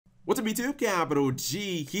What's up YouTube? Capital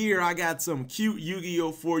G here. I got some cute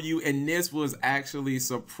Yu-Gi-Oh for you, and this was actually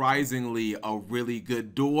surprisingly a really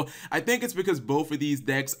good duel. I think it's because both of these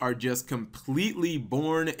decks are just completely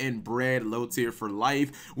born and bred low tier for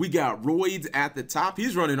life. We got Roids at the top.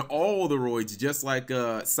 He's running all the Roids just like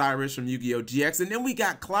Cyrus from Yu-Gi-Oh GX, and then we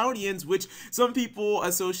got Cloudians, which some people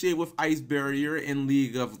associate with Ice Barrier in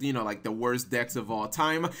League of, like the worst decks of all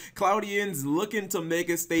time. Cloudians looking to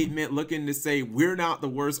make a statement, looking to say we're not the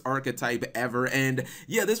worst archetype ever. And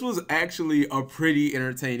yeah, this was actually a pretty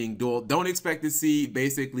entertaining duel. Don't expect to see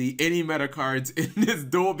basically any meta cards in this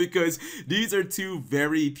duel because these are two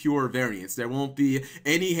very pure variants. There won't be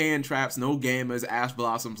any hand traps, no gammas, ash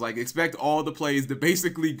blossoms. Like, expect all the plays to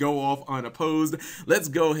basically go off unopposed. Let's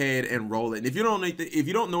go ahead and roll it. And if you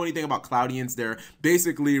don't know anything about Cloudians, they're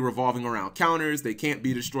basically revolving around counters. They can't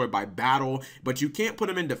be destroyed by battle, but you can't put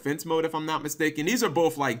them in defense mode if I'm not mistaken. These are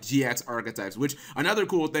both like GX archetypes, which another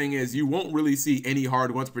cool thing is you won't really see any hard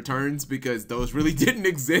once per turns because those really didn't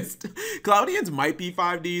exist. Cloudians might be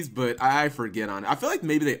 5Ds, but I forget on it. I feel like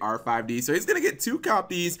maybe they are 5Ds. So he's going to get 2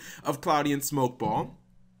 copies of Cloudian Smoke Ball.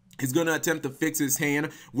 He's going to attempt to fix his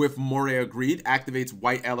hand with Morea Greed, activates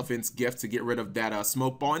White Elephant's Gift to get rid of that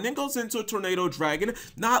smoke ball, and then goes into a Tornado Dragon.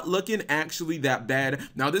 Not looking actually that bad.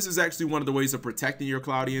 Now, this is actually one of the ways of protecting your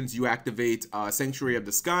Cloudians. You activate Sanctuary of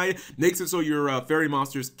the Sky, makes it so your fairy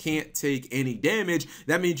monsters can't take any damage.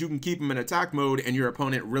 That means you can keep them in attack mode, and your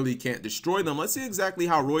opponent really can't destroy them. Let's see exactly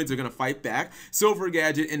how Roids are going to fight back. Silver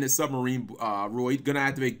Gadget into Submarine Roid, going to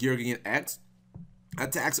activate Geargian X.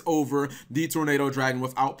 Attacks over the Tornado Dragon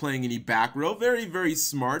without playing any back row. Very, very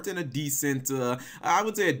smart and a decent, I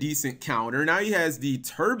would say a decent counter. Now he has the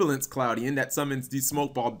Turbulence Cloudian that summons the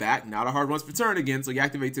Smoke Ball back. Not a hard once per turn again, so he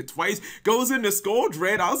activates it twice. Goes into Skull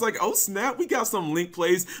Dread. I was like, oh snap, we got some link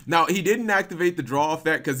plays. Now, he didn't activate the draw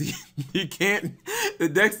effect because he can't. The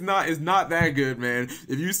deck's is not that good, man.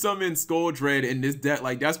 If you summon Skull Dread in this deck,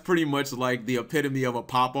 like, that's pretty much like the epitome of a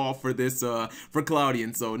pop-off for this, for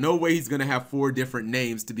Cloudian. So no way he's gonna have 4 different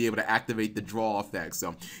names to be able to activate the draw effect,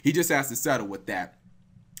 so he just has to settle with that.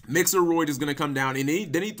 Mixeroid is going to come down, and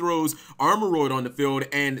then he throws Armoroid on the field,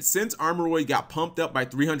 and since Armoroid got pumped up by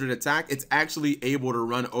 300 attack, it's actually able to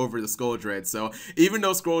run over the Skull Dread. So even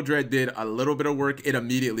though Skull Dread did a little bit of work, it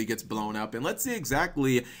immediately gets blown up. And let's see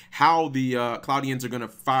exactly how the Cloudians are going to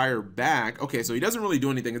fire back. Okay, so he doesn't really do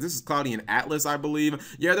anything. This is Cloudian Atlas, I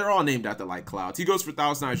believe. Yeah, they're all named after like clouds. He goes for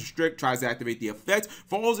Thousand Eyes Restrict, tries to activate the effect,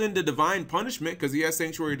 falls into Divine Punishment because he has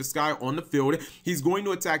Sanctuary of the Sky on the field. He's going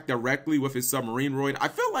to attack directly with his Submarine Roid. I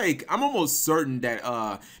feel like I'm almost certain that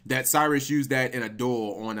that Cyrus used that in a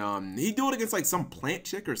duel on he do it against like some plant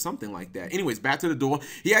chick or something like that. Anyways, back to the duel.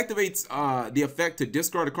 He activates the effect to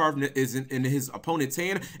discard a card is in his opponent's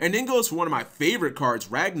hand, and then goes for one of my favorite cards,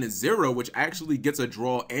 Ragna Zero, which actually gets a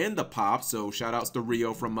draw and a pop. So shout outs to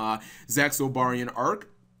Rio from Zaxobarian Arc.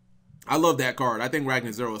 I love that card. I think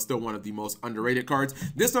Ragna Zero is still one of the most underrated cards.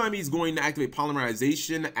 This time he's going to activate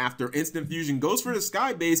Polymerization after Instant Fusion, goes for the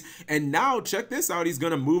Sky Base, and now check this out. He's going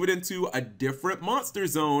to move it into a different monster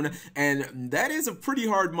zone, and that is a pretty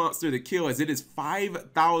hard monster to kill as it is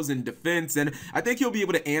 5,000 defense, and I think he'll be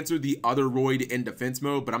able to answer the other Roid in defense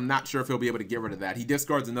mode, but I'm not sure if he'll be able to get rid of that. He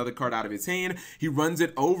discards another card out of his hand. He runs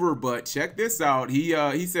it over, but check this out.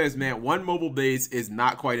 He says, man, 1 mobile base is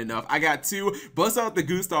not quite enough. I got 2. Bust out the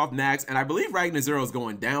Gustav Nax, and I believe Ragna Zero is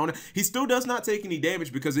going down. He still does not take any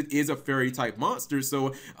damage because it is a fairy type monster,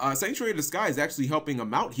 so Sanctuary of the Sky is actually helping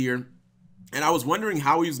him out here. And I was wondering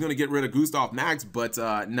how he was going to get rid of Gustav Max, but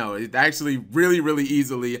no, it actually really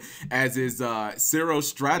easily, as his Cero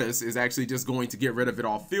Stratus is actually just going to get rid of it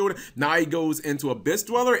off field. Now he goes into Abyss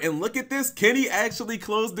Dweller, and look at this. Can he actually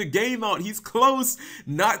close the game out? He's close.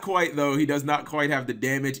 Not quite, though. He does not quite have the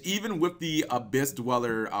damage, even with the Abyss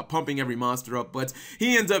Dweller pumping every monster up, but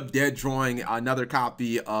he ends up dead drawing another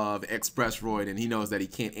copy of Express Roid, and he knows that he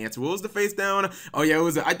can't answer. What was the face down? Oh, yeah, it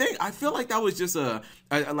was, I feel like that was just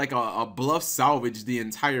like a bluff salvage the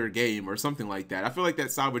entire game or something like that. I feel like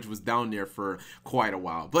that salvage was down there for quite a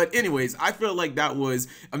while. But anyways, I feel like that was,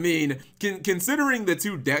 I mean, considering the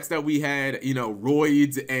 2 decks that we had,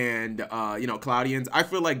 Roids and, Cloudians, I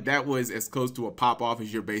feel like that was as close to a pop-off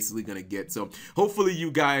as you're basically going to get. So hopefully you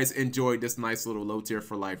guys enjoyed this nice little low tier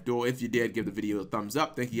for life duel. If you did, give the video a thumbs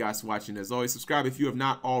up. Thank you guys for watching. As always, subscribe if you have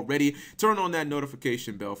not already. Turn on that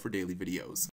notification bell for daily videos.